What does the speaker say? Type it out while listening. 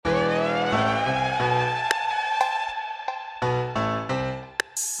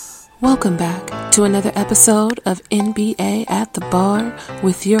Welcome back to another episode of NBA at the Bar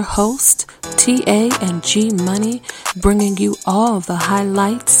with your host, TA and G Money, bringing you all the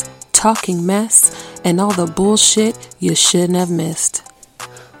highlights, talking mess, and all the bullshit you shouldn't have missed.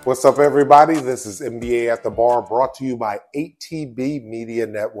 What's up, everybody? This is NBA at the Bar, brought to you by ATB Media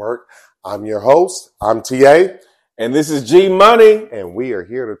Network. I'm your host. I'm TA. And this is G Money. And we are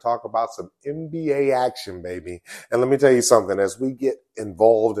here to talk about some NBA action, baby. And let me tell you something. As we get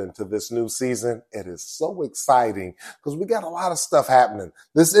involved into this new season, it is so exciting because we got a lot of stuff happening.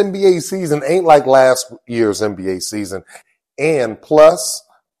 This NBA season ain't like last year's NBA season. And plus,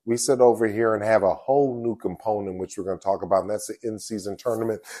 we sit over here and have a whole new component, which we're going to talk about, and that's the in-season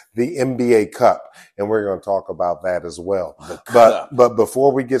tournament, the NBA Cup, and we're going to talk about that as well. But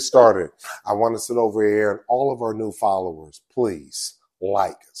before we get started, I want to sit over here and all of our new followers, please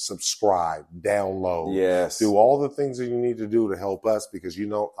like, subscribe, download, do all the things that you need to do to help us because, you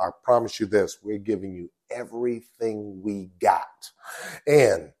know, I promise you this, we're giving you everything we got.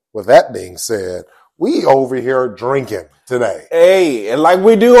 And with that being said, we over here drinking today. Hey, and like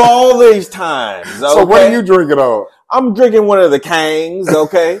we do all these times. Okay? So what are you drinking on? I'm drinking one of the Kings,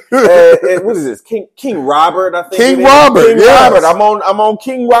 okay? What is this? King Robert, I think. King Robert, yes. Robert. I'm on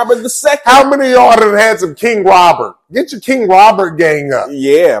King Robert II. How many of y'all have had some King Robert? Get your King Robert gang up.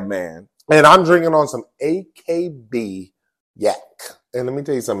 Yeah, man. And I'm drinking on some AKB Yak. And let me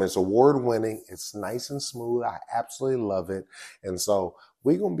tell you something. It's award-winning. It's nice and smooth. I absolutely love it. And so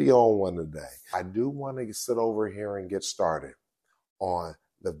we're going to be on one today. I do want to sit over here and get started on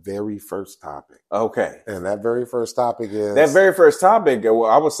the very first topic. Okay. And that very first topic is... That very first topic, well,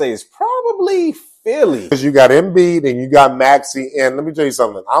 I would say is probably Philly. Because you got Embiid and you got Maxey. And let me tell you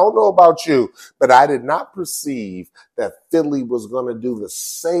something. I don't know about you, but I did not perceive that Philly was going to do the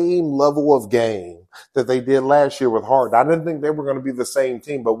same level of game that they did last year with Harden. I didn't think they were going to be the same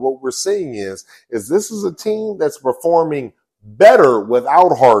team. But what we're seeing is this is a team that's performing better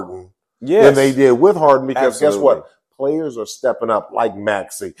without Harden than they did with Harden because Guess what? Players are stepping up like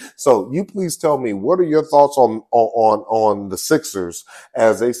Maxey. So you please tell me, what are your thoughts on the Sixers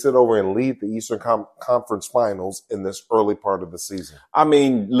as they sit over and lead the Eastern Conference Finals in this early part of the season? I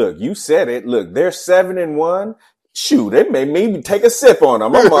mean, look, you said it. Look, they're 7-1. Shoot, it made me take a sip on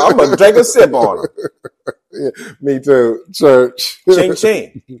them. I'm going to take a sip on them. Yeah, me too, Church. Ching,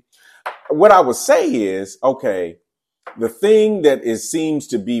 ching. What I would say is, okay, the thing that seems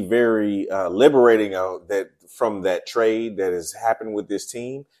to be very liberating from that trade that has happened with this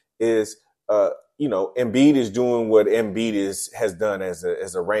team is, Embiid is doing what Embiid has done as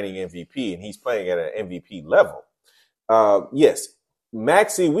a reigning MVP, and he's playing at an MVP level. Yes,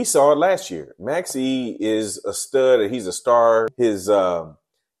 Maxey, we saw it last year. Maxey is a stud, and he's a star. His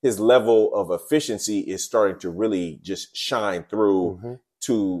level of efficiency is starting to really just shine through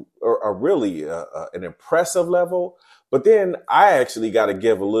to a really an impressive level. But then I actually got to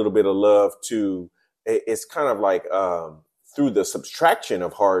give a little bit of love to, it's kind of like through the subtraction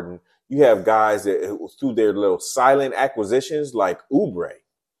of Harden, you have guys that through their little silent acquisitions like Oubre.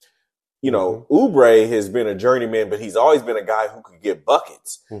 You know, Oubre has been a journeyman, but he's always been a guy who could get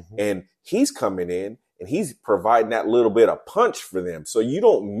buckets. And he's coming in and he's providing that little bit of punch for them. So you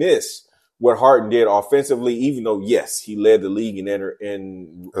don't miss what Harden did offensively, even though, yes, he led the league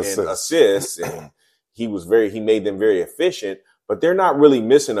in assists and he made them very efficient, but they're not really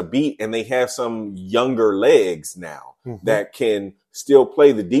missing a beat, and they have some younger legs now that can still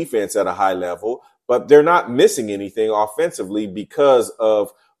play the defense at a high level, but they're not missing anything offensively because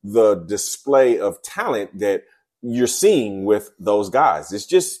of the display of talent that you're seeing with those guys.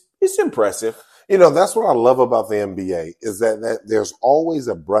 It's impressive. You know, that's what I love about the NBA is that there's always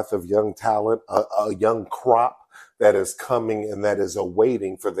a breath of young talent, a young crop that is coming and that is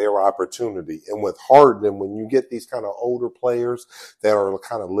awaiting for their opportunity. And with Harden, when you get these kind of older players that are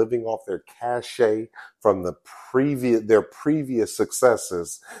kind of living off their cachet from their previous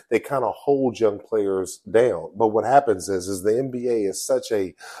successes, they kind of hold young players down. But what happens is the NBA is such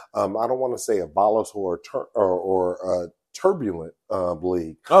a, I don't want to say a volatile or turbulent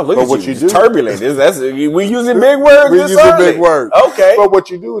league. Oh, look but at what you! You do, turbulent. We using big words. We using big words. Okay. But what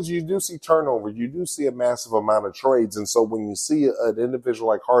you do is you do see turnover. You do see a massive amount of trades, and so when you see an individual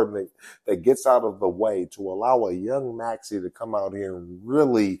like Harden that gets out of the way to allow a young Maxey to come out here and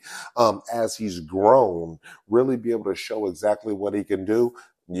really, as he's grown, really be able to show exactly what he can do.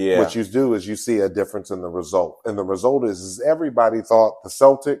 Yeah. What you do is you see a difference in the result. And the result is everybody thought the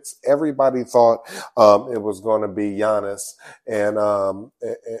Celtics, everybody thought it was going to be Giannis and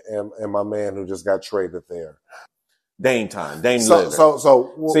my man who just got traded there. Dame time. Dame So,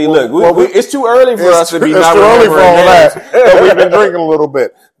 Lillard. See, look, it's too early for us to be not remembering for all names. that. But we've been drinking a little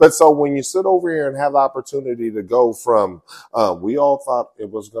bit. But so when you sit over here and have the opportunity to go from, we all thought it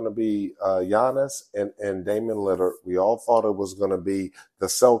was going to be Giannis and Damian Lillard. We all thought it was going to be the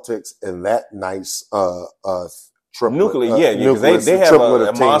Celtics and that nice triplet. Because they have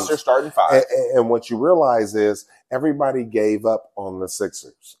a monster starting five. And what you realize is everybody gave up on the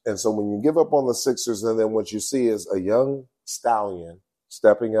Sixers. And so when you give up on the Sixers, and then what you see is a young stallion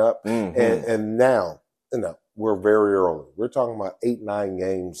stepping up. And now, we're very early. We're talking about 8-9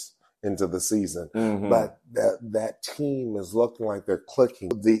 games into the season. But that team is looking like they're clicking.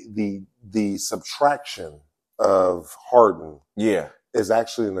 The subtraction of Harden is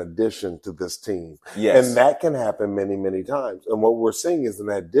actually an addition to this team. Yes. And that can happen many, many times. And what we're seeing is an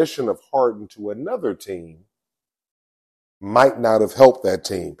addition of Harden to another team might not have helped that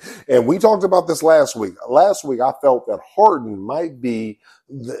team. And we talked about this last week. Last week, I felt that Harden might be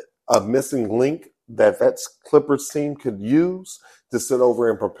a missing link that Clippers team could use to sit over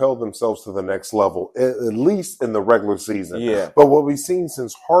and propel themselves to the next level, at least in the regular season. Yeah. But what we've seen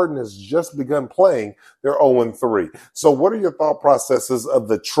since Harden has just begun playing, they're 0-3. So what are your thought processes of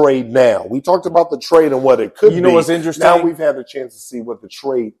the trade now? We talked about the trade and what it could be. You know what's interesting? Now we've had a chance to see what the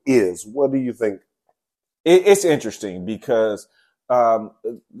trade is. What do you think? It's interesting because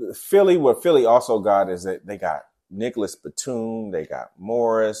Philly also got is that they got Nicholas Batum, they got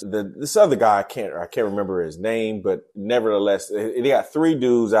Morris. This other guy, I can't remember his name, but nevertheless, they got 3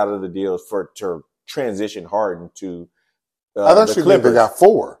 dudes out of the deals to transition Harden to I thought you think they got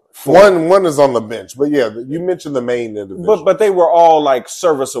 4. One is on the bench, but yeah, you mentioned the main individual. But they were all like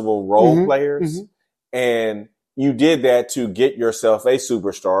serviceable role players, and you did that to get yourself a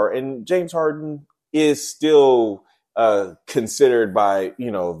superstar. And James Harden is still considered by,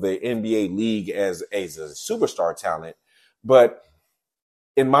 the NBA league as a superstar talent. But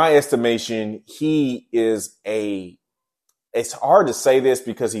in my estimation, he is it's hard to say this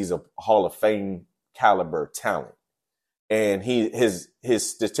because he's a Hall of Fame caliber talent. And his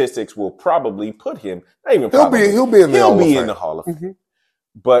statistics will probably put him, not even probably, he'll be in the Hall of Fame.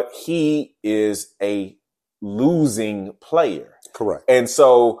 But he is a losing player. Correct. And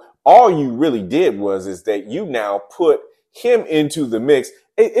so all you really did is that you now put him into the mix.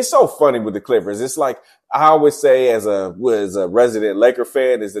 It's so funny with the Clippers. It's like I always say as a resident Laker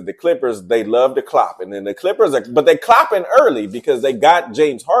fan is that the Clippers, they love to clop. And then the Clippers but they clopping early because they got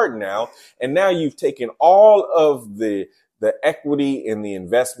James Harden now. And now you've taken all of the equity and the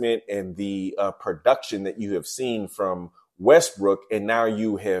investment and the production that you have seen from Westbrook. And now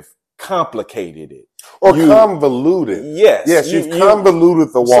you have complicated it. Or convoluted. Yes. Yes, you've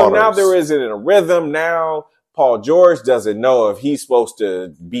convoluted the waters. So now there isn't a rhythm. Now Paul George doesn't know if he's supposed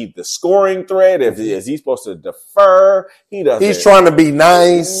to be the scoring threat, is he supposed to defer. He doesn't. He's trying to be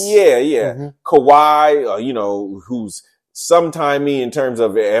nice. Yeah. Kawhi, who's sometimey in terms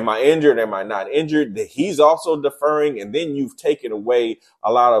of am I injured, am I not injured? He's also deferring. And then you've taken away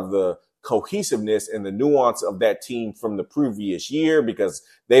a lot of the cohesiveness and the nuance of that team from the previous year because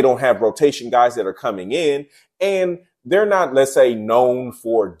they don't have rotation guys that are coming in and they're not, let's say, known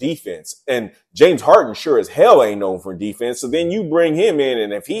for defense. And James Harden sure as hell ain't known for defense. So then you bring him in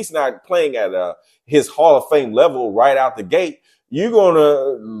and if he's not playing at his Hall of Fame level right out the gate, you're going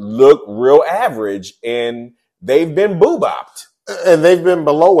to look real average and they've been boo-bopped. And they've been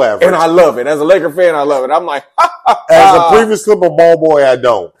below average. And I love it. As a Laker fan, I love it. I'm like, As a previous Clipper ball boy, I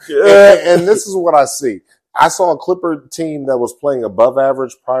don't. And this is what I see. I saw a Clipper team that was playing above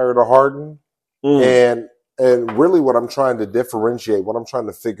average prior to Harden. And really what I'm trying to differentiate, what I'm trying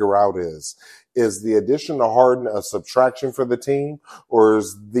to figure out is the addition to Harden a subtraction for the team or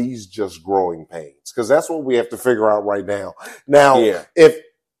is these just growing pains? Because that's what we have to figure out right now. Now, if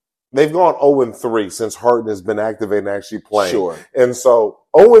they've gone 0-3 since Harden has been activated and actually playing. Sure. And so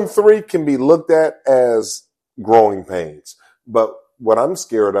 0-3 can be looked at as growing pains. But what I'm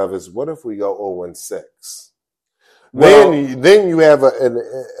scared of is what if we go 0-6? Well, then you have a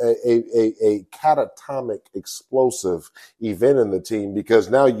catatonic explosive event in the team because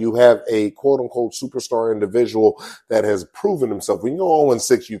now you have a quote unquote superstar individual that has proven himself. When you go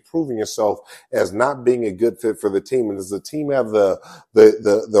 0-6, you've proven yourself as not being a good fit for the team. And does the team have the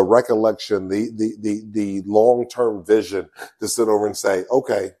recollection, the long-term vision to sit over and say,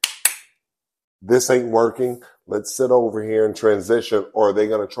 okay, this ain't working. Let's sit over here and transition. Or are they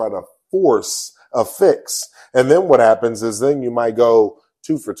going to try to force a fix? And then what happens is then you might go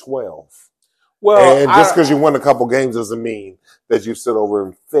 2 for 12. Well, And just because you won a couple games doesn't mean that you sit over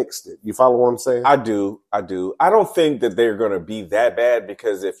and fixed it. You follow what I'm saying? I do. I don't think that they're going to be that bad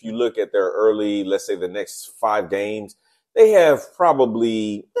because if you look at their early, let's say the next 5 games, they have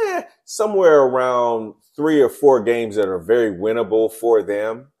probably somewhere around 3 or 4 games that are very winnable for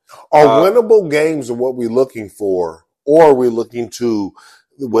them. Are winnable games what we're looking for, or are we looking to,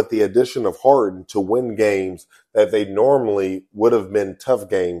 with the addition of Harden, to win games that they normally would have been tough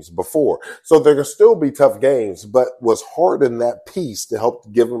games before? So there can still be tough games, but was Harden that piece to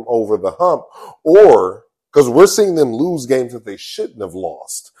help give them over the hump? Or, because we're seeing them lose games that they shouldn't have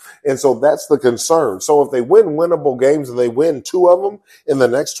lost. And so that's the concern. So if they win winnable games and they win 2 of them in the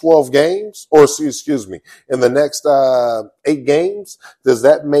next 12 games, or excuse me, in the next 8 games, does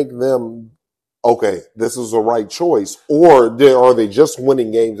that make them, okay, this is the right choice? Or are they just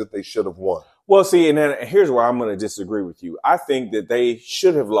winning games that they should have won? Well, see, and then here's where I'm going to disagree with you. I think that they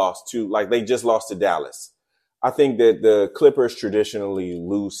should have lost to, like they just lost to Dallas. I think that the Clippers traditionally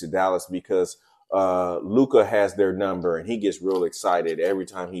lose to Dallas because Luka has their number and he gets real excited every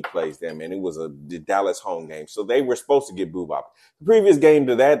time he plays them. And it was the Dallas home game. So they were supposed to get boo-bop. The previous game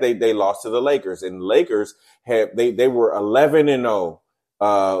to that, they lost to the Lakers, and the Lakers they were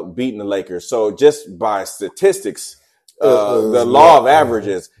 11-0, beating the Lakers. So just by statistics, the law of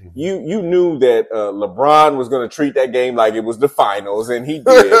averages, you knew that LeBron was going to treat that game like it was the finals, and he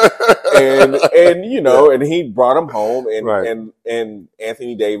did. and you know, and he brought him home, and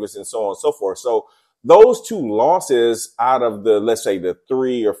Anthony Davis and so on and so forth. So those 2 losses out of the, let's say the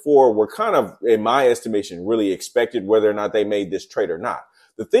 3 or 4 were kind of, in my estimation, really expected, whether or not they made this trade or not.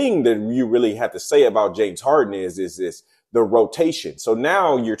 The thing that you really have to say about James Harden is this, the rotation. So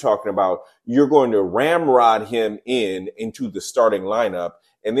now you're talking about, you're going to ramrod him into the starting lineup.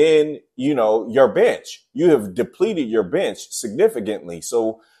 And then, you know, your bench, you have depleted your bench significantly.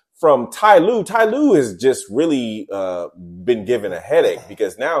 So from Ty Lue has just really been given a headache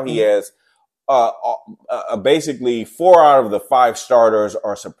because now he has basically 4 out of the 5 starters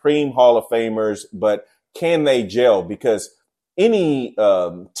are Supreme Hall of Famers, but can they gel? Because any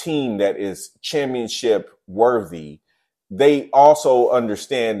team that is championship worthy, they also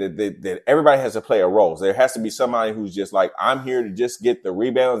understand that everybody has to play a role. So there has to be somebody who's just like, I'm here to just get the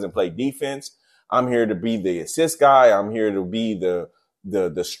rebounds and play defense. I'm here to be the assist guy. I'm here to be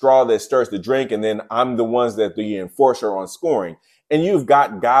the straw that stirs the drink. And then I'm the ones that the enforcer on scoring. And you've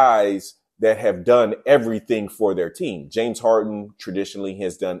got guys that have done everything for their team. James Harden traditionally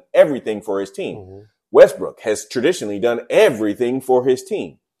has done everything for his team. Mm-hmm. Westbrook has traditionally done everything for his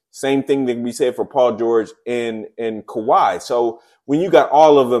team. Same thing that we said for Paul George and Kawhi. So when you got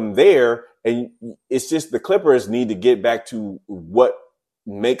all of them there, and it's just the Clippers need to get back to what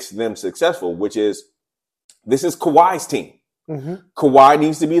makes them successful, which is this is Kawhi's team. Mm-hmm. Kawhi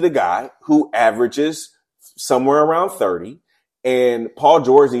needs to be the guy who averages somewhere around 30, and Paul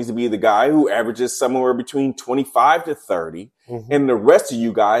George needs to be the guy who averages somewhere between 25 to 30, and the rest of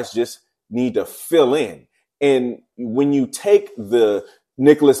you guys just need to fill in. And when you take the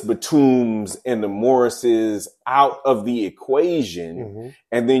Nicholas Batums and the Morrises out of the equation,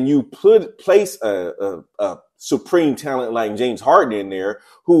 and then you place a supreme talent like James Harden in there,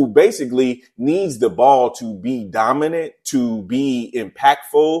 who basically needs the ball to be dominant, to be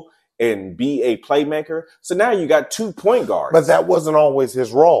impactful, and be a playmaker. So now you got 2 point guards. But that wasn't always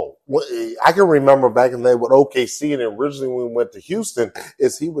his role. I can remember back in the day with OKC, and originally when we went to Houston,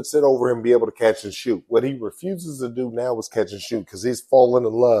 is he would sit over and be able to catch and shoot. What he refuses to do now is catch and shoot because he's fallen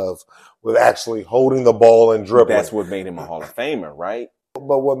in love with actually holding the ball and dribbling. That's what made him a Hall of Famer, right?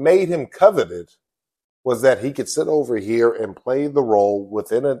 But what made him coveted was that he could sit over here and play the role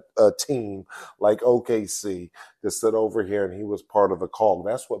within a team like OKC to sit over here, and he was part of the call.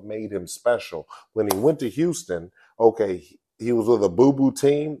 That's what made him special. When he went to Houston, okay, he was with a boo-boo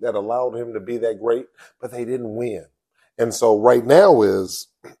team that allowed him to be that great, but they didn't win. And so right now is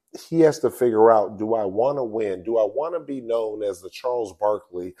he has to figure out, do I want to win? Do I want to be known as the Charles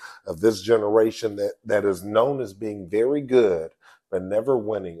Barkley of this generation that is known as being very good, but never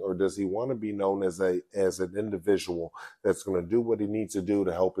winning? Or does he want to be known as an individual that's going to do what he needs to do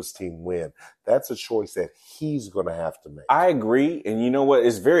to help his team win? That's a choice that he's going to have to make. I agree. And you know what?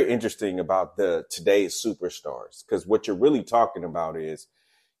 It's very interesting about today's superstars, because what you're really talking about is,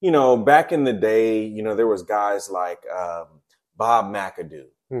 you know, back in the day, you know, there was guys like Bob McAdoo,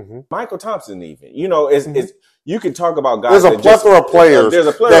 Michael Thompson, even, you know, it's you can talk about guys. There's a plethora of players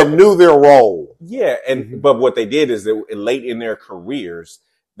that knew their role. Yeah. And, but what they did is that late in their careers,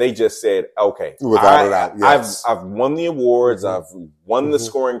 they just said, okay, without a doubt, yes. I've won the awards. I've won the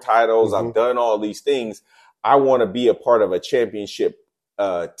scoring titles. I've done all these things. I want to be a part of a championship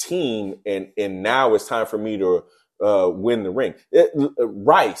team, and now it's time for me to win the ring.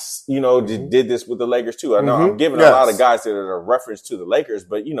 Rice, did this with the Lakers too. I know I'm giving a lot of guys that are a reference to the Lakers,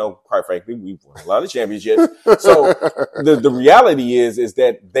 but quite frankly, we've won a lot of championships. So the reality is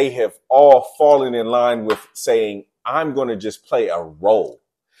that they have all fallen in line with saying, I'm going to just play a role.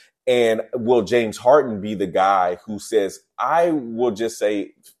 And will James Harden be the guy who says, I will just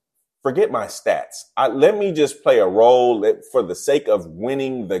say, forget my stats. Let me just play a role for the sake of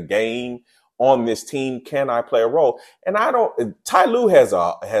winning the game on this team. Can I play a role? And Ty Lue has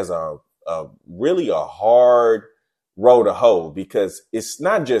a really a hard road to hoe, because it's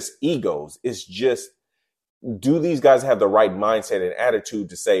not just egos. It's just, do these guys have the right mindset and attitude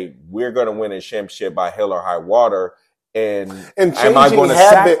to say, we're going to win a championship by hell or high water? And am I going to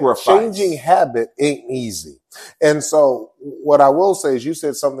sacrifice? Changing habit ain't easy. And so what I will say is, you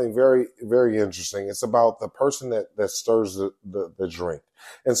said something very, very interesting. It's about the person that stirs the drink.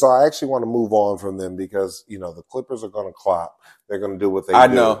 And so I actually want to move on from them, because, the Clippers are going to clap. They're going to do what they do. I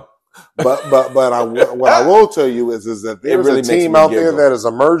know. But what I will tell you is that there's really a team out there that is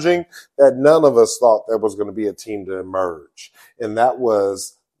emerging that none of us thought there was going to be a team to emerge. And that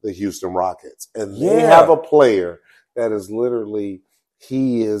was the Houston Rockets. And they have a player that is literally,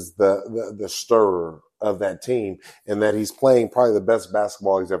 he is the stirrer of that team, and that he's playing probably the best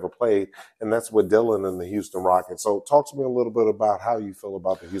basketball he's ever played. And that's with Dylan and the Houston Rockets. So talk to me a little bit about how you feel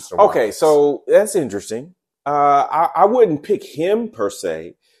about the Houston Rockets. Okay, so that's interesting. I wouldn't pick him per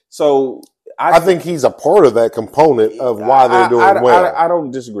se. So I think he's a part of that component of why they're doing well. I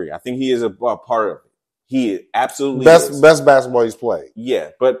don't disagree. I think he is a part of it. He absolutely best basketball he's played. Yeah,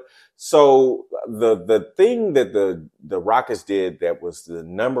 but so the thing that the Rockets did that was the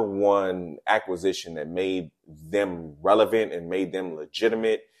number one acquisition that made them relevant and made them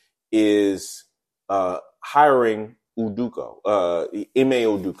legitimate is hiring Udoka, Ime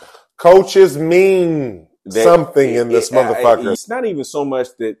Udoka. Coaches mean something in this motherfucker. It's not even so much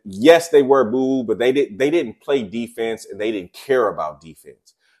that, yes, they were booed, but they didn't play defense and they didn't care about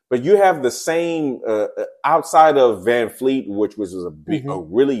defense. But you have the same outside of Van Fleet, which was a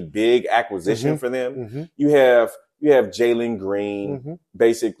really big acquisition for them. You have Jalen Green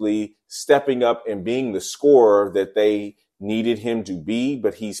basically stepping up and being the scorer that they needed him to be,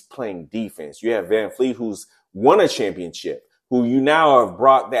 but he's playing defense. You have Van Fleet, who's won a championship, who you now have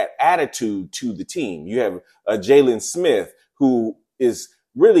brought that attitude to the team. You have Jalen Smith, who is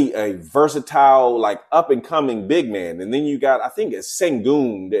really a versatile, like up and coming big man. And then you got, I think it's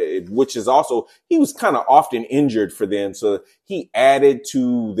Sengun, which is also, he was kind of often injured for them. So he added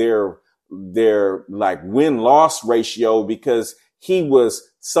to their like win-loss ratio, because he was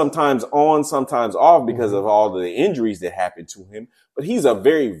sometimes on, sometimes off because of all the injuries that happened to him. But he's a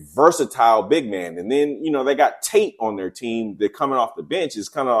very versatile big man. And then, they got Tate on their team. They're coming off the bench. It's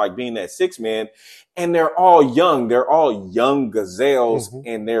kind of like being that sixth man. And they're all young. They're all young gazelles.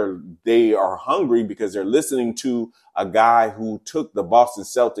 And they are hungry because they're listening to a guy who took the Boston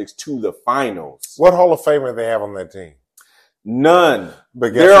Celtics to the finals. What Hall of Famer they have on that team? None.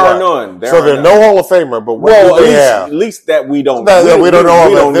 But there are none. There's no Hall of Famer, but what do they have? At least that we don't know. We don't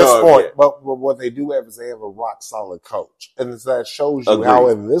know at this point. But what they do have is they have a rock solid coach. And that shows you how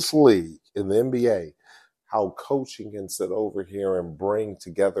in this league, in the NBA, how coaching can sit over here and bring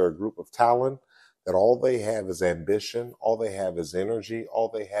together a group of talent that all they have is ambition, all they have is energy, all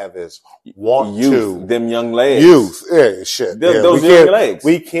they have is youth, them young legs. Youth. Yeah, shit. Those young legs.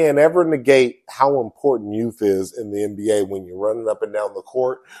 We can't ever negate how important youth is in the NBA when you're running up and down the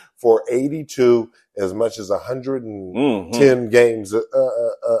court for 82, as much as 110 games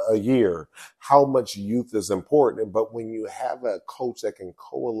a year, how much youth is important. But when you have a coach that can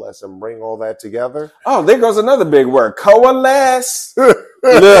coalesce and bring all that together. Oh, there goes another big word. Coalesce.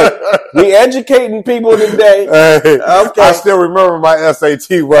 Look, we educating people today. Hey, okay. I still remember my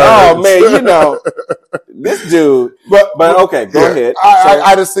SAT words. Oh man, this dude. But okay, go ahead.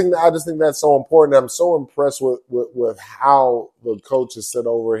 I just think that's so important. I'm so impressed with how the coaches sit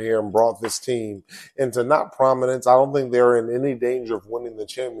over here and brought this team into not prominence. I don't think they're in any danger of winning the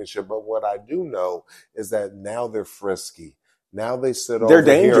championship. But what I do know is that now they're frisky. Now they sit over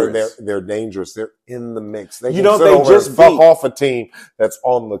here and they're dangerous. They're in the mix. They can sit over and fuck off a team that's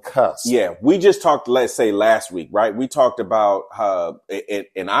on the cusp. Yeah, we just talked, let's say last week, right? We talked about,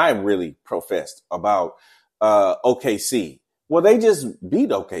 and I really professed about OKC. Well, they just beat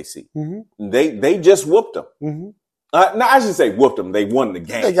OKC. They just whooped them. No, I should say whooped them. They won the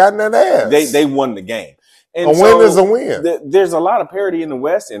game. They got in that ass. They won the game. And a win is a win. There's a lot of parity in the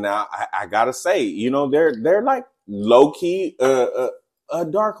West, and I gotta say, they're like low key a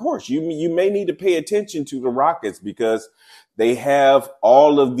dark horse. You may need to pay attention to the Rockets because They have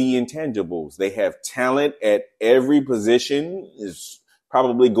all of the intangibles. They have talent at every position, is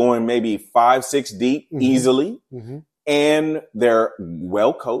probably going maybe 5-6 deep easily. Mm-hmm. And they're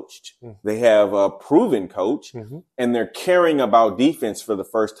well coached. Mm-hmm. They have a proven coach, and they're caring about defense for the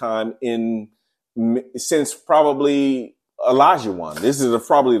first time since probably Olajuwon. This is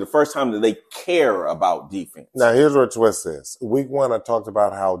probably the first time that they care about defense. Now, here's where the twist is. Week 1, I talked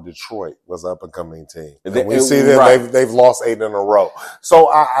about how Detroit was an up-and-coming team. And we see that they've lost 8 in a row. So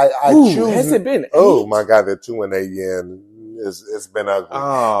I choose. Has it been 8? Oh, my God, they're 2-8. Yeah, it's been ugly.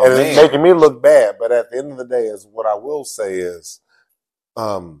 Oh, and it's making me look bad. But at the end of the day, is what I will say is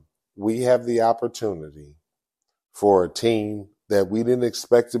we have the opportunity for a team that we didn't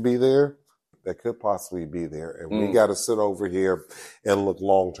expect to be there that could possibly be there. And we got to sit over here and look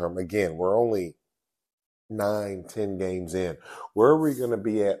long-term. Again, we're only 9-10 games in. Where are we going to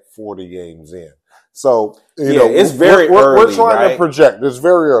be at 40 games in? So, you know, it's very early. We're trying to project. It's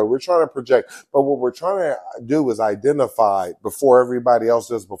very early. We're trying to project. But what we're trying to do is identify before everybody else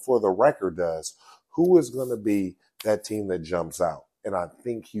does, before the record does, who is going to be that team that jumps out. And I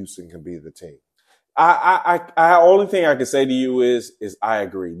think Houston can be the team. I only thing I can say to you is I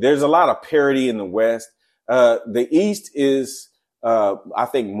agree. There's a lot of parity in the West. The East is, I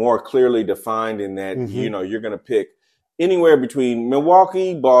think, more clearly defined in that, you know, you're going to pick anywhere between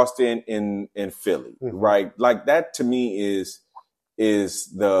Milwaukee, Boston, and Philly, right? Like that to me is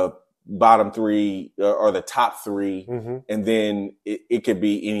the bottom 3 or the top 3. And then it could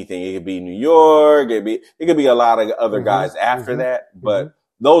be anything. It could be New York. It could be a lot of other guys after that, but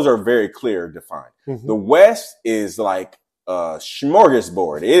those are very clear defined. The West is like a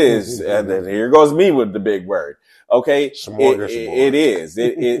smorgasbord. It is, here goes me with the big word. Okay. It is.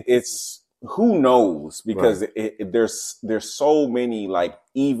 It's who knows, because there's so many like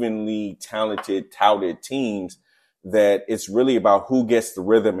evenly talented, touted teams that it's really about who gets the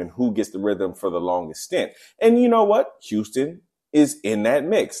rhythm and who gets the rhythm for the longest stint. And you know what? Houston is in that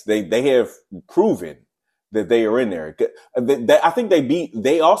mix. They have proven that they are in there. I think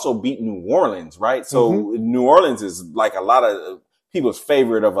they also beat New Orleans, right? So New Orleans is like a lot of people's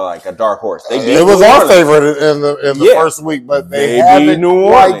favorite of like a dark horse. It was our favorite in the first week, but they haven't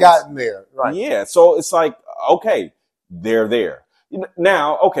quite gotten there. Right. Yeah. So it's like, okay, they're there.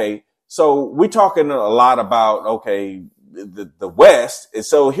 Now, okay, so we're talking a lot about, okay, the West. And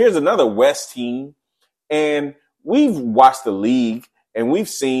so here's another West team. And we've watched the league, and we've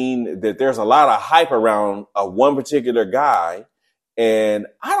seen that there's a lot of hype around one particular guy. And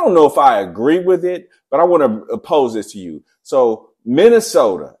I don't know if I agree with it, but I want to pose this to you. So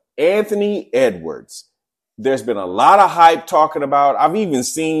Minnesota, Anthony Edwards, there's been a lot of hype talking about. I've even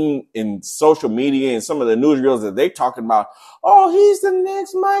seen in social media and some of the newsreels that they're talking about, oh, he's the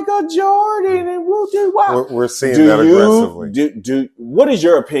next Michael Jordan, and we'll do what? We're seeing that aggressively. What is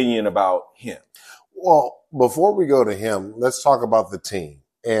your opinion about him? Well, before we go to him, let's talk about the team.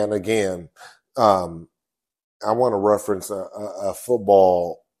 And again, I want to reference a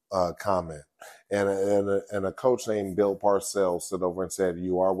football comment. And a coach named Bill Parcells stood over and said,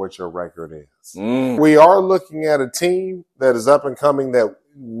 "You are what your record is." We are looking at a team that is up and coming that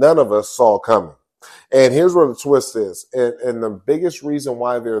none of us saw coming. And here's where the twist is. And the biggest reason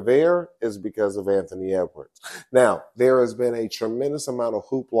why they're there is because of Anthony Edwards. Now, there has been a tremendous amount of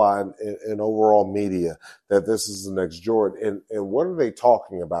hoopla in overall media that this is the next Jordan. And what are they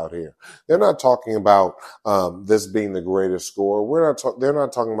talking about here? They're not talking about this being the greatest scorer. They're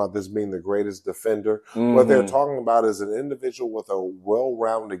not talking about this being the greatest defender. What they're talking about is an individual with a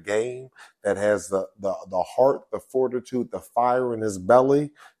well-rounded game that has the heart, the fortitude, the fire in his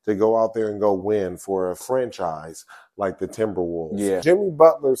belly to go out there and go win for a franchise like the Timberwolves. Yeah. Jimmy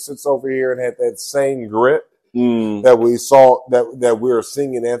Butler sits over here and had that same grit that we saw, that we were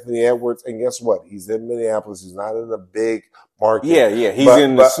seeing in Anthony Edwards. And guess what? He's in Minneapolis. He's not in a big market. Yeah. He's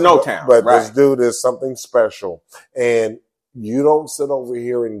in the Snowtown. But this dude is something special. And you don't sit over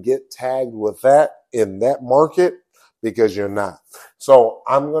here and get tagged with that in that market because you're not. So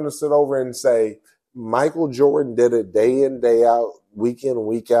I'm going to sit over and say, Michael Jordan did it day in, day out, week in,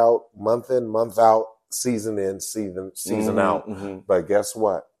 week out, month in, month out, season in, season out. But guess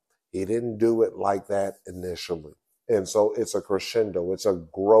what? He didn't do it like that initially. And so it's a crescendo. It's a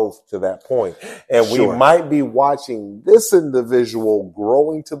growth to that point. And we might be watching this individual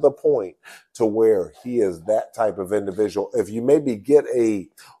growing to the point to where he is that type of individual. If you maybe get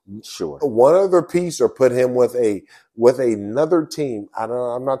one other piece or put him with another team,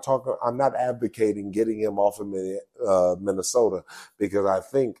 I'm not advocating getting him off of Minnesota, because I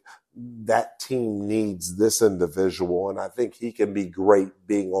think that team needs this individual, and I think he can be great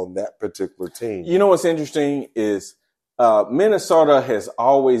being on that particular team. You know what's interesting is Minnesota has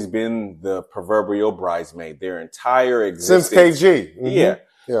always been the proverbial bridesmaid their entire existence. Since KG. Mm-hmm. Yeah.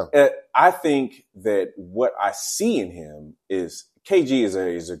 Yeah. I think that what I see in him is KG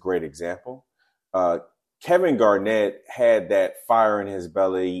is a great example. Kevin Garnett had that fire in his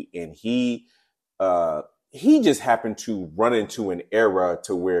belly, and he just happened to run into an era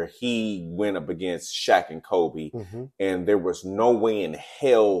to where he went up against Shaq and Kobe, and there was no way in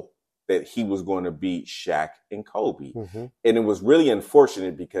hell that he was going to beat Shaq and Kobe. And it was really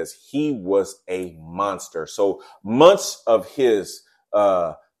unfortunate because he was a monster. So months of his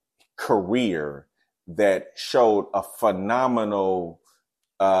career that showed a phenomenal,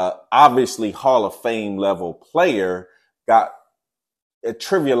 obviously Hall of Fame level player got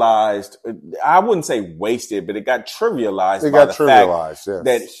trivialized. I wouldn't say wasted, but it got trivialized by the fact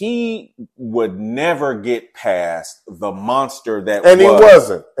that he would never get past the monster that and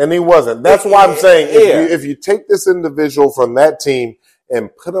he wasn't. That's why I'm saying if you take this individual from that team and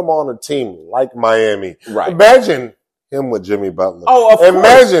put him on a team like Miami, imagine him with Jimmy Butler.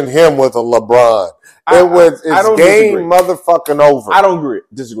 Imagine him with a LeBron. It's game motherfucking over. I don't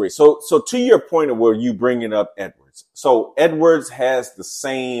disagree. So to your point of where you bringing up Edwards. So Edwards has the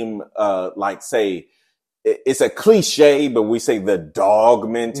same, it's a cliche, but we say the dog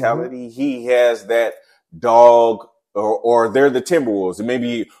mentality. He has that dog, or they're the Timberwolves, and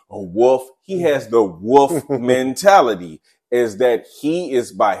maybe a wolf. He has the wolf mentality. Is that he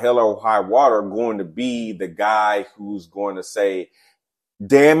is by hell or high water going to be the guy who's going to say,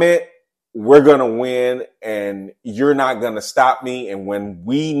 damn it, we're going to win and you're not going to stop me. And when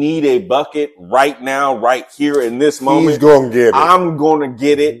we need a bucket right now, right here in this moment, he's going to get it. I'm going to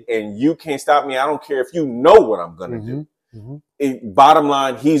get it and you can't stop me. I don't care if you know what I'm going to do. Bottom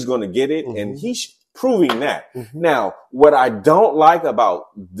line, he's going to get it and he's proving that. Now, what I don't like about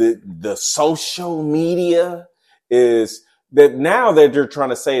the social media is that now that they're trying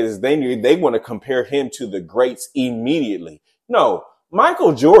to say is they want to compare him to the greats immediately. No,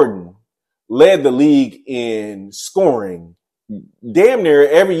 Michael Jordan led the league in scoring damn near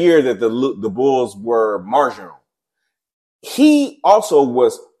every year that the Bulls were marginal. He also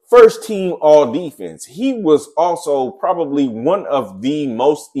was first team all defense. He was also probably one of the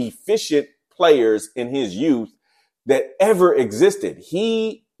most efficient players in his youth that ever existed.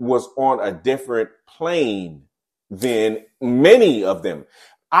 He was on a different plane than many of them.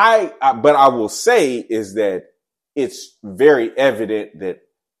 But I will say is that it's very evident that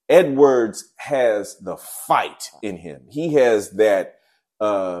Edwards has the fight in him. He has that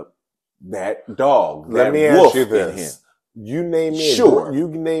dog, Let me wolf ask you this. in him. You name me you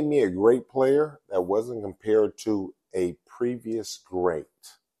name me a great player that wasn't compared to a previous great.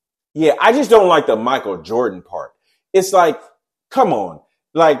 Yeah, I just don't like the Michael Jordan part. It's like, come on.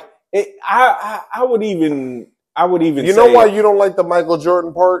 Like I would even You know why you don't like the Michael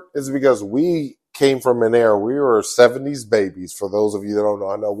Jordan part? Is because we came from an era. We were 70s babies. For those of you that don't know,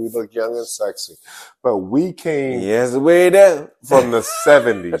 I know we look young and sexy, but we came from the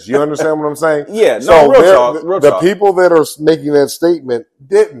 70s. You understand what I'm saying? Yeah. So real the talk. people that are making that statement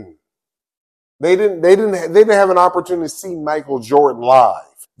didn't. They didn't have an opportunity to see Michael Jordan live.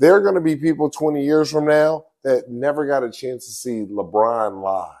 There are going to be people 20 years from now that never got a chance to see LeBron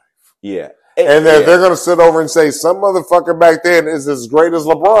live. Yeah. And they're going to sit over and say, some motherfucker back then is as great as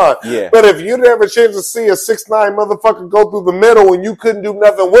LeBron. Yeah. But if you didn't have a chance to see a 6'9" motherfucker go through the middle and you couldn't do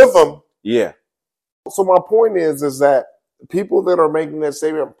nothing with him. Yeah. So my point is that people that are making that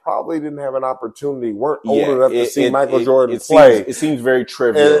statement probably didn't have an opportunity, weren't old enough to see Michael Jordan play. It seems very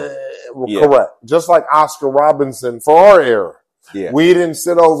trivial. Correct. Just like Oscar Robinson for our era. Yeah. We didn't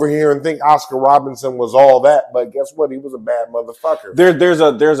sit over here and think Oscar Robinson was all that, but guess what? He was a bad motherfucker. There's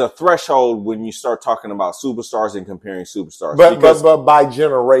a threshold when you start talking about superstars and comparing superstars. But by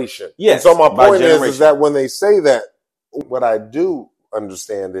generation. Yes. And so my point is that when they say that, what I do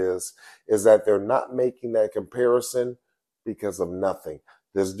understand is that they're not making that comparison because of nothing.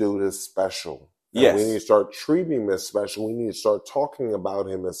 This dude is special. Yes. We need to start treating him as special. We need to start talking about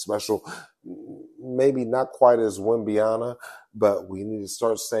him as special. Maybe not quite as Wembyana, but we need to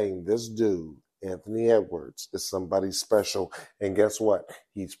start saying this dude, Anthony Edwards, is somebody special. And guess what?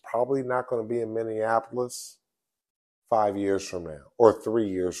 He's probably not going to be in Minneapolis 5 years from now or 3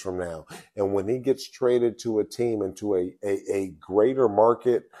 years from now. And when he gets traded to a team into a greater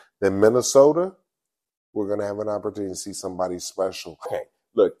market than Minnesota, we're going to have an opportunity to see somebody special. Okay.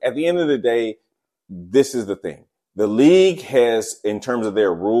 Look, at the end of the day, this is the thing. The league has, in terms of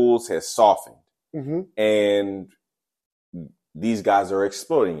their rules, has softened. And these guys are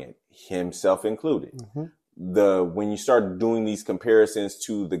exploiting it, himself included. When you start doing these comparisons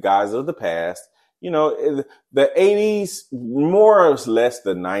to the guys of the past, the 80s, more or less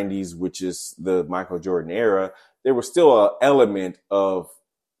the 90s, which is the Michael Jordan era, there was still an element of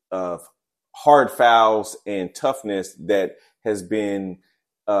hard fouls and toughness that has been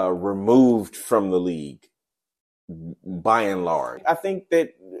removed from the league by and large. I think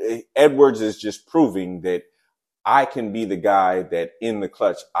that Edwards is just proving that I can be the guy that in the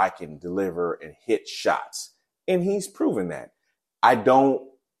clutch I can deliver and hit shots. And he's proven that. I don't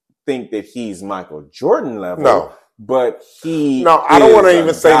think that he's Michael Jordan level. No. But he No, I don't want to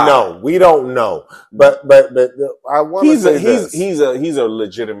even say no. We don't know. But I want to say this. He's a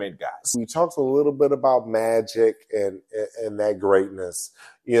legitimate guy. We talked a little bit about Magic and that greatness,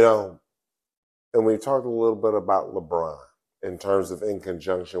 and we talked a little bit about LeBron in terms of in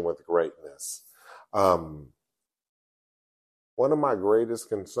conjunction with greatness. One of my greatest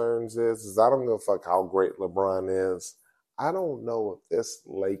concerns is I don't give a fuck how great LeBron is. I don't know if this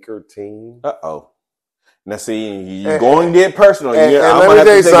Laker team. Now, see, you're going to get personal. I'm going to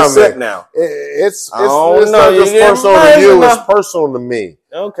take a sip now. It's not just personal to you. It's personal to me.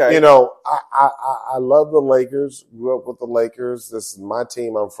 Okay. I love the Lakers. Grew up with the Lakers. This is my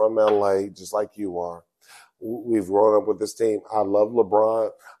team. I'm from LA, just like you are. We've grown up with this team. I love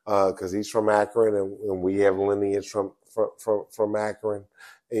LeBron because he's from Akron, and we have lineage from Akron.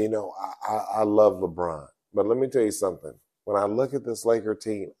 I love LeBron. But let me tell you something. When I look at this Laker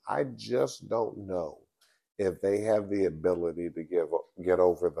team, I just don't know if they have the ability to get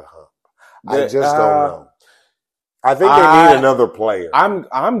over the hump. I just don't know. I think they need another player.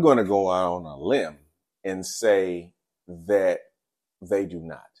 I'm going to go out on a limb and say that they do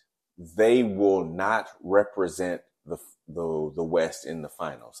not. They will not represent the West in the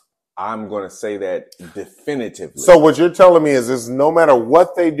finals. I'm going to say that definitively. So what you're telling me is no matter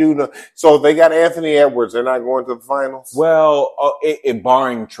what they do, so if they got Anthony Edwards, they're not going to the finals? Well,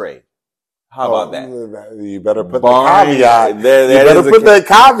 barring trade. How about that? You better put the caveat. That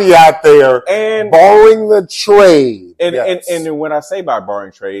caveat there. And barring the trade. And when I say by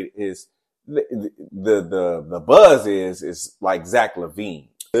barring trade is the buzz is like Zach LaVine.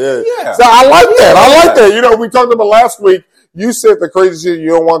 Yeah. So I like that. We talked about last week. You said the crazy shit. You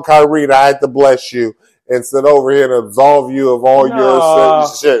don't want Kyrie, and I had to bless you and sit over here and absolve you of all your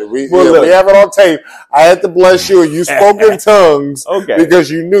shit. We have it on tape. I had to bless you, and you spoke in tongues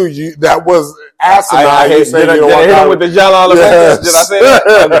because you knew that was asinine. Did I hit him with the Jalal? Yes. Did I say that?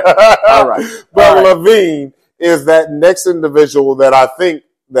 Okay. All right. But LaVine is that next individual that I think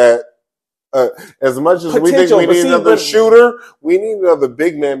that as much as we think we need another shooter, we need another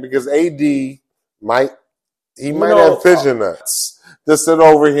big man because AD might have pigeon nuts to sit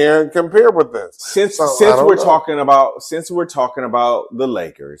over here and compare with this. Since we're talking about the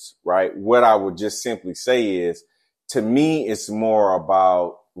Lakers, right? What I would just simply say is, to me, it's more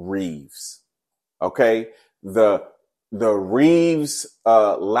about Reeves. Okay, the Reeves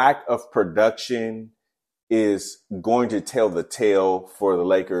lack of production is going to tell the tale for the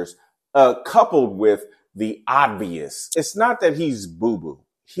Lakers. Coupled with the obvious, it's not that he's boo-boo.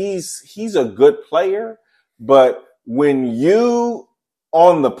 He's a good player, but when you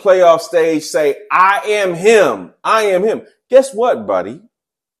on the playoff stage say, I am him, guess what, buddy?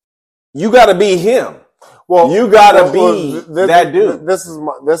 You got to be him. Well, you got to be that dude. This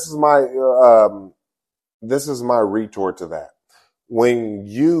is my retort to that. When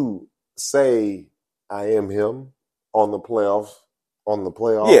you say, I am him on the playoff.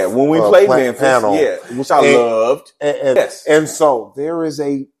 Yeah, when we played Memphis, panel, which I loved. Yes. And so there is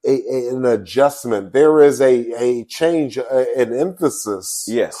an adjustment. There is a change, an emphasis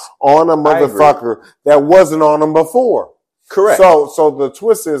on a motherfucker that wasn't on him before. Correct. So the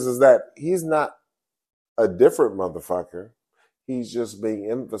twist is that he's not a different motherfucker. He's just being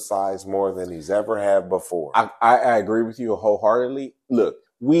emphasized more than he's ever had before. I agree with you wholeheartedly. Look,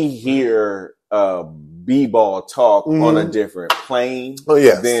 we hear b-ball talk on a different plane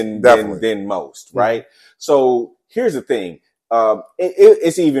than most, right? So here's the thing.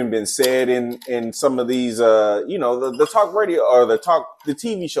 It's even been said in some of these, the talk radio or the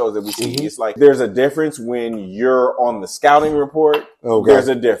TV shows that we see. It's like there's a difference when you're on the scouting report. Okay. There's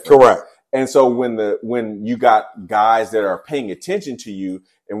a difference. Correct. And so when you got guys that are paying attention to you,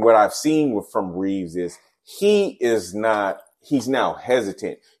 and what I've seen from Reeves is he's now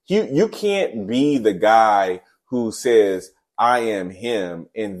hesitant. You can't be the guy who says, I am him,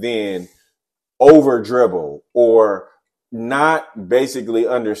 and then over dribble or not basically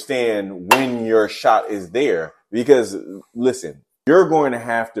understand when your shot is there. Because listen, you're going to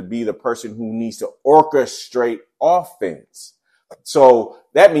have to be the person who needs to orchestrate offense. So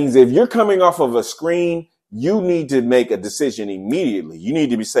that means if you're coming off of a screen, you need to make a decision immediately. You need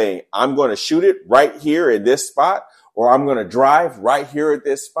to be saying, I'm going to shoot it right here at this spot, or I'm going to drive right here at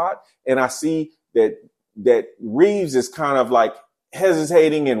this spot. And I see that Reeves is kind of like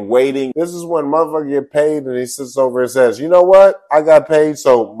hesitating and waiting. This is when motherfucker get paid and he sits over and says, you know what? I got paid,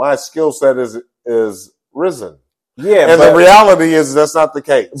 so my skill set is risen. Yeah. And the reality is that's not the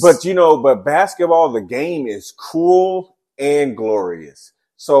case. But basketball, the game is cruel and glorious.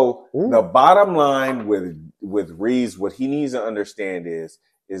 So the bottom line with Reeves, what he needs to understand is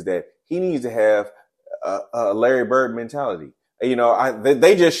that he needs to have a Larry Bird mentality. You know,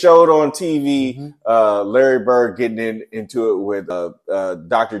 they just showed on TV Larry Bird getting into it with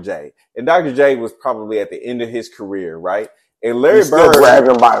Dr. J. And Dr. J was probably at the end of his career, right? And Larry Bird grabbed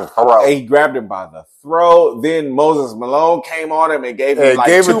him by the throat. He grabbed him by the throat. Then Moses Malone came on him and gave him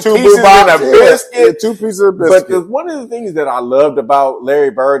two pieces of biscuit. 2 pieces of biscuit. But one of the things that I loved about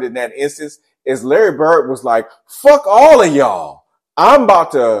Larry Bird in that instance is Larry Bird was like, "Fuck all of y'all. I'm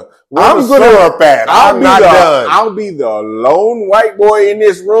not done. I'll be the lone white boy in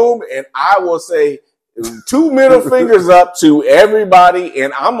this room, and I will say 2 middle fingers up to everybody,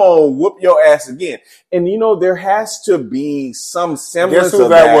 and I'm gonna whoop your ass again." And you know, there has to be some semblance of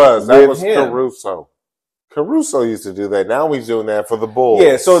that. That was Caruso. Caruso used to do that. Now he's doing that for the Bulls.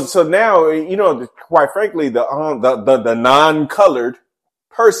 Yeah. So now, you know, quite frankly, the non-colored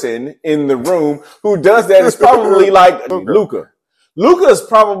person in the room who does that is probably like Luka. Luka is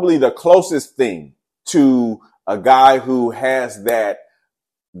probably the closest thing to a guy who has that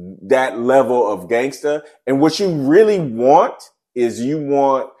level of gangster. And what you really want is you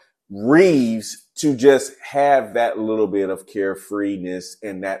want Reeves to just have that little bit of carefreeness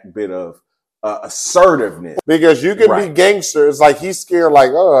and that bit of assertiveness. Because you can be gangster. It's like he's scared,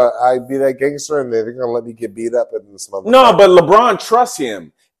 like, oh, I'd be that gangster and they're going to let me get beat up in this motherfucker. No, but LeBron trusts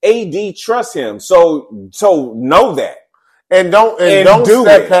him. AD trusts him. So know that. And don't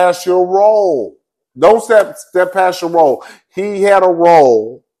step past your role. Don't step past your role. He had a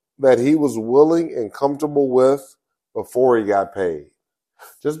role that he was willing and comfortable with before he got paid.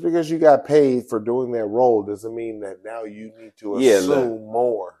 Just because you got paid for doing that role doesn't mean that now you need to assume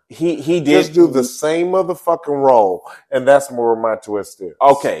more. He did just do the same motherfucking role, and that's where my twist is.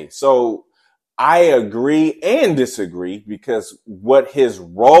 Okay, so I agree and disagree because what his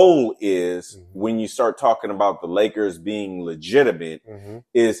role is when you start talking about the Lakers being legitimate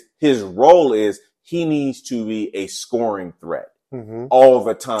is his role is he needs to be a scoring threat all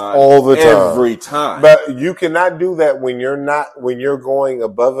the time, every time. But you cannot do that when you're going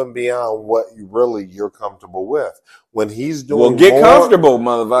above and beyond what you're comfortable with. When he's doing comfortable,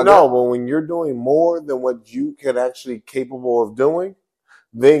 motherfucker. No, but when you're doing more than what you can actually capable of doing,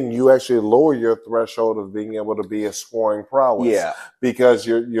 then you actually lower your threshold of being able to be a scoring prowess. Yeah. Because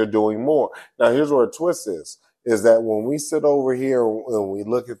you're doing more. Now, here's where a twist is that when we sit over here and we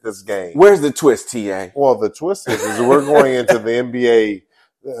look at this game. Where's the twist, T.A.? Well, the twist is we're going into the NBA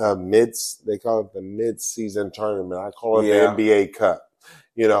they call it the mid-season tournament. I call it the NBA Cup.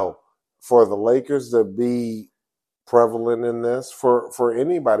 You know, for the Lakers to be prevalent in this, for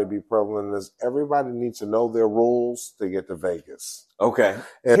anybody to be prevalent in this, everybody needs to know their rules to get to Vegas. Okay.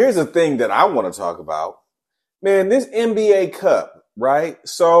 And here's the thing that I want to talk about. Man, this NBA Cup, right?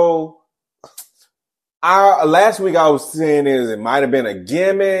 So last week I was saying it might have been a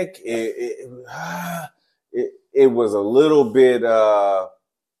gimmick. It was a little bit, I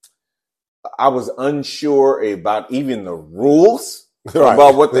was unsure about even the rules. Right.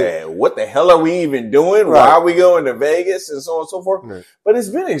 About what the hell are we even doing? Right. Why are we going to Vegas and so on and so forth? Right. But it's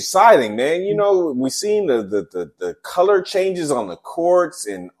been exciting, man. You know, we've seen the color changes on the courts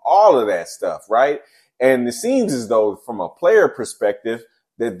and all of that stuff, right? And it seems as though from a player perspective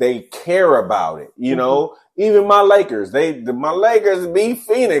that they care about it. You know, even my Lakers, my Lakers beat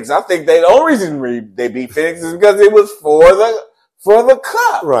Phoenix. I think the only reason they beat Phoenix is because it was for the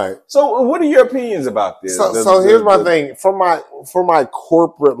cup. Right. So what are your opinions about this? So here's my thing. For my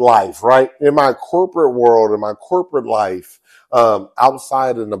corporate life, right? In my corporate world, in my corporate life,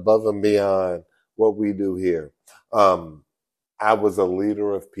 outside and above and beyond what we do here, I was a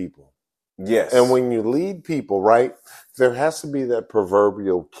leader of people. Yes. And when you lead people, right, there has to be that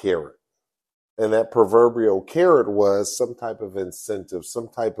proverbial carrot. And that proverbial carrot was some type of incentive, some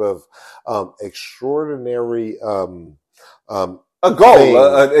type of extraordinary a goal,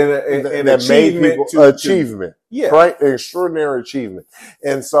 an achievement. Achievement, right? An extraordinary achievement.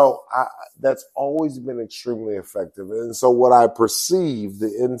 And so that's always been extremely effective. And so what I perceive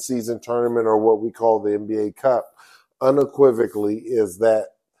the in-season tournament, or what we call the NBA Cup, unequivocally is that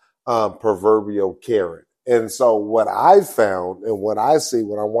proverbial carrot. And so what I found and what I see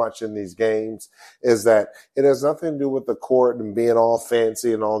when I'm watching these games is that it has nothing to do with the court and being all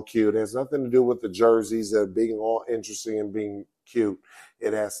fancy and all cute. It has nothing to do with the jerseys that being all interesting and being cute.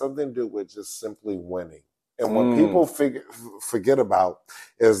 It has something to do with just simply winning. And what people forget about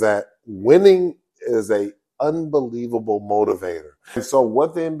is that winning is a unbelievable motivator. And so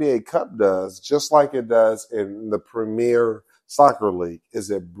what the NBA Cup does, just like it does in the Premier Soccer League, is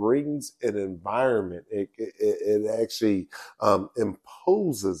it brings an environment. It actually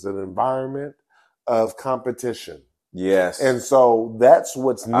imposes an environment of competition. Yes. And so that's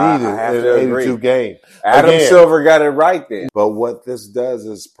what's needed in an 82 game. Adam Silver got it right then. But what this does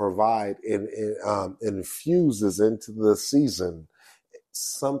is provide and infuses into the season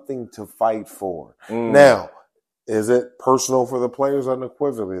something to fight for. Now, is it personal for the players?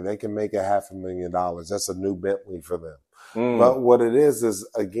 Unequivocally, they can make $500,000. That's a new Bentley for them. But what it is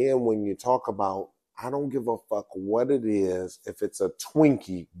again, when you talk about, I don't give a fuck what it is. If it's a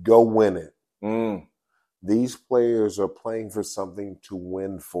Twinkie, go win it. These players are playing for something to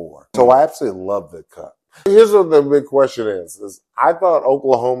win for. So I absolutely love the Cup. Here's what the big question is I thought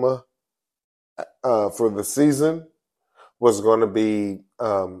Oklahoma for the season was going to be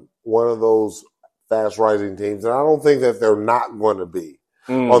one of those fast rising teams. And I don't think that they're not going to be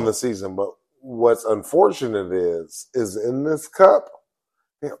on the season. But what's unfortunate is in this Cup,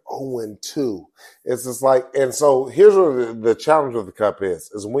 they're 0-2. It's just like, and so here's what the challenge of the Cup is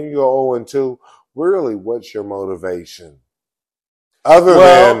when you go 0-2, really, what's your motivation? Other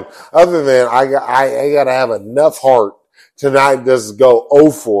than I got to have enough heart to not just go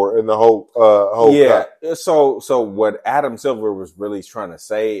 0-4 in the whole Cup. So what Adam Silver was really trying to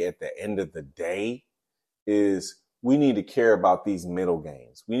say at the end of the day is we need to care about these middle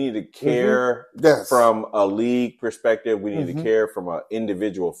games. We need to care from a league perspective. We need to care from an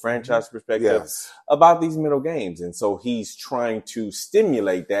individual franchise perspective about these middle games. And so he's trying to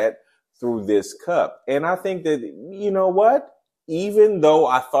stimulate that through this Cup. And I think that, you know what? Even though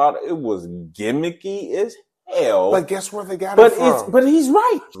I thought it was gimmicky as hell. But guess where they got it from? But he's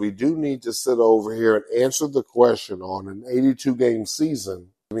right. We do need to sit over here and answer the question on an 82-game season,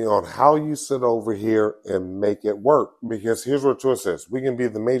 on how you sit over here and make it work. Because here's what twist is. We can be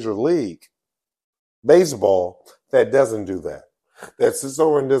the Major League Baseball that doesn't do that. That sits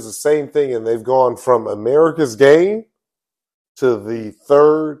over and does the same thing, and they've gone from America's game to the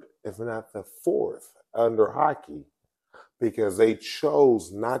third, if not the fourth, under hockey, because they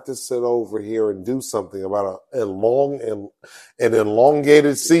chose not to sit over here and do something about an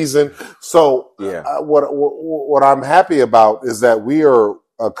elongated season. So what I'm happy about is that we are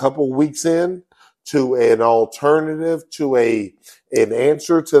a couple weeks in to an alternative, to an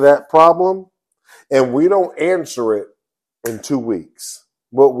answer to that problem, and we don't answer it in 2 weeks.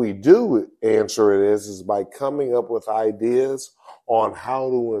 What we do answer it is by coming up with ideas on how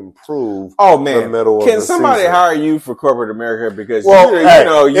to improve the middle of the season. Can somebody hire you for corporate America? Because if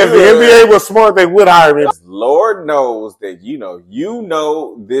the NBA was smart, they would hire me. Lord knows that you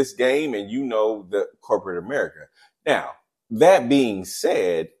know this game and you know the corporate America. Now, that being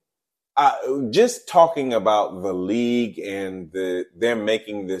said, just talking about the league and them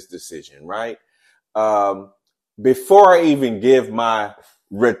making this decision, right? Before I even give my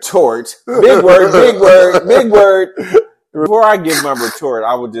retort, big word. Before I give my retort,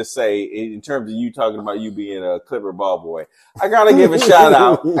 I would just say, in terms of you talking about you being a Clipper ball boy, I gotta give a shout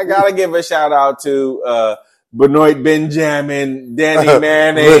out to Benoit Benjamin, Danny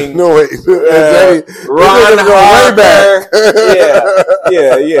Manning, Ron Harper,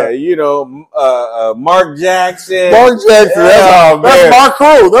 Mark Jackson. That's my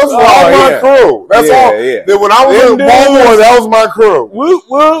crew. That's all my crew. That's all. Then when I was in Baltimore, that was my crew. Whoop,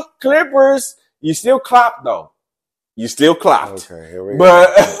 whoop, Clippers. You still clapped though. You still clapped. Okay, here we go.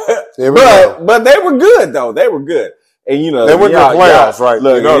 But they were good though. They were good. And they went to the playoffs, right?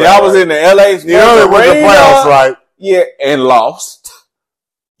 Look, y'all was in the LA. They went to the playoffs, right? Yeah, and lost.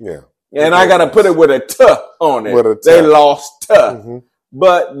 Yeah. And I gotta put it with a tuh on it. They lost tuh.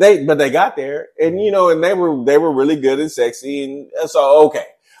 But they got there, and and they were really good and sexy, and so okay.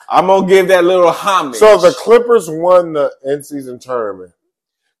 I'm gonna give that little homage. So the Clippers won the in-season tournament.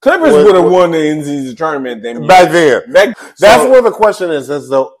 Clippers would have won the in-season tournament back then. That's where the question is: as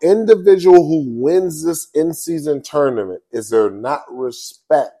the individual who wins this in-season tournament, is there not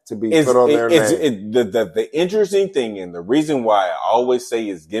respect to be put on their name? The interesting thing, and the reason why I always say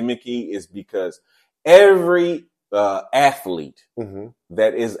it's gimmicky, is because every athlete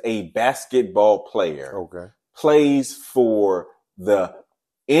that is a basketball player plays for the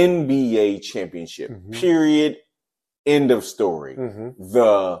NBA championship. Period. End of story.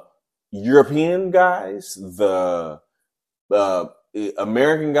 The European guys, the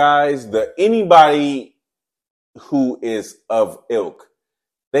American guys, anybody who is of ilk,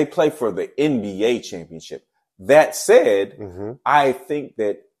 they play for the NBA championship. That said, I think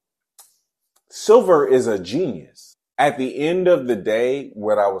that Silver is a genius. At the end of the day,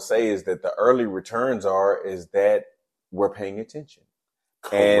 what I will say is that the early returns is that we're paying attention.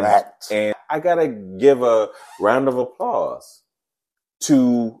 Correct. And I gotta give a round of applause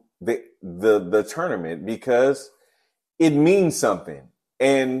to the tournament because it means something.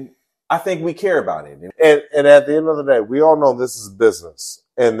 And I think we care about it. And at the end of the day, we all know this is business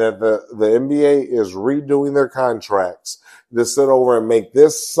and that the NBA is redoing their contracts to sit over and make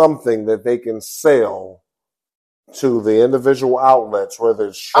this something that they can sell to the individual outlets, whether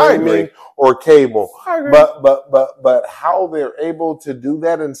it's streaming or cable. But how they're able to do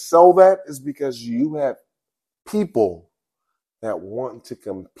that and sell that is because you have people that want to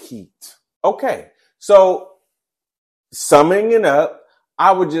compete. Okay. So summing it up,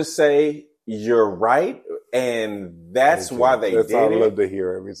 I would just say you're right, and that's why they did it. I love to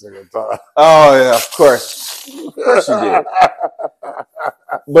hear every single time. Oh, yeah, of course you did.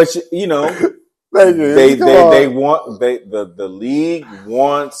 But you know, the league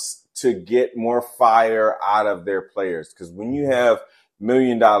wants to get more fire out of their players because when you have $1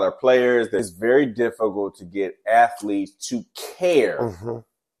 million players, it's very difficult to get athletes to care.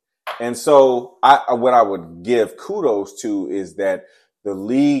 And so what I would give kudos to is that the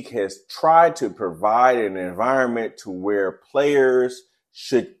league has tried to provide an environment to where players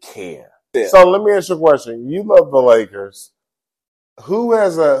should care. So let me ask you a question. You love the Lakers. Who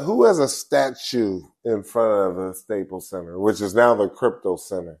has a statue in front of the Staples Center, which is now the Crypto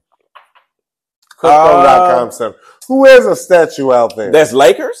Center? Crypto.com Center. Who has a statue out there? That's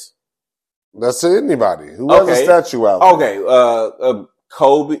Lakers? That's anybody. Who has a statue out there? Okay.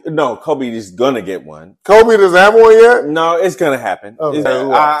 Kobe is gonna get one. Kobe doesn't have one yet? No, it's gonna happen. Okay.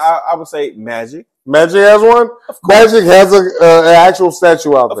 I would say Magic. Magic has one? Of course. Magic has an actual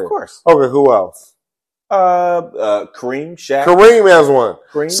statue out there. Of course. Okay, who else? Kareem, Shaq. Kareem has one.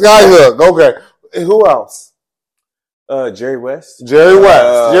 Skyhook. Okay. Who else? Jerry West. Jerry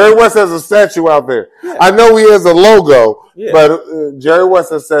West has a statue out there. Yeah. I know he has a logo, but Jerry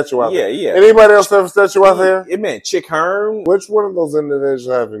West has a statue out there. Yeah. Anybody else have a statue out there? It meant Chick Hearn. Which one of those individuals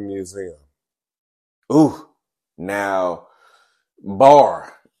have a museum? Ooh, now,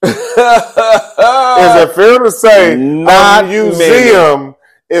 Bar. Is it fair to say a museum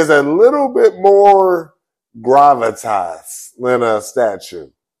is a little bit more gravitas than a statue?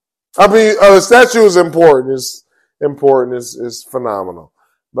 I mean, a statue is important. It's important. It's phenomenal.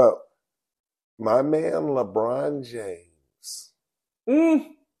 But my man LeBron James.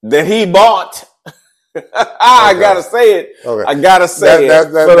 That he bought. I gotta say it. Okay. I gotta say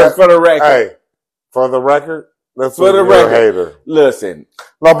it for the record. Hey, for the record, that's for the record. Hater. Listen,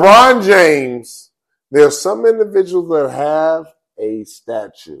 LeBron James. There's some individuals that have a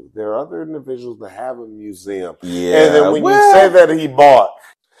statue. There are other individuals that have a museum. Yeah. And then when you say that he bought,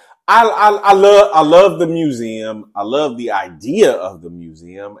 I love the museum. I love the idea of the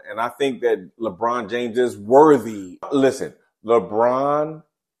museum, and I think that LeBron James is worthy. Listen, LeBron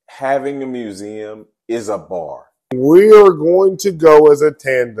having a museum is a bar. We are going to go as a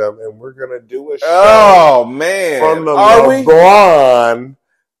tandem, and we're going to do a show. Oh man, from the LeBron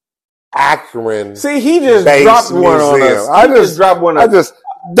Akron. See, he just dropped one on us. I just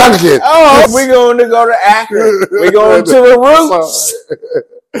dunked it. Oh, we're going to go to Akron. We're going to the roots.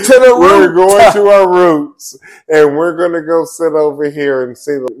 We're going to our roots, and we're going to go sit over here and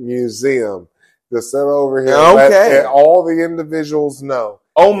see the museum. To sit over here, and all the individuals know.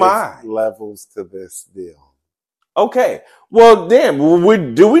 Oh my, levels to this deal. Okay, well, damn.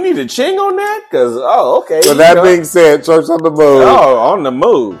 Do we need a ching on that? Because okay. So that being said, Church on the Move. Oh, on the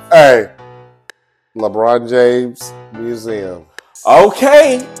move. Hey, LeBron James Museum.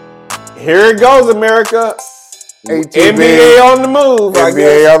 Okay, here it goes, America. ATV. NBA on the move.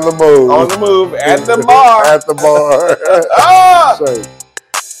 NBA on the move. On the move at the bar. At the bar. Ah!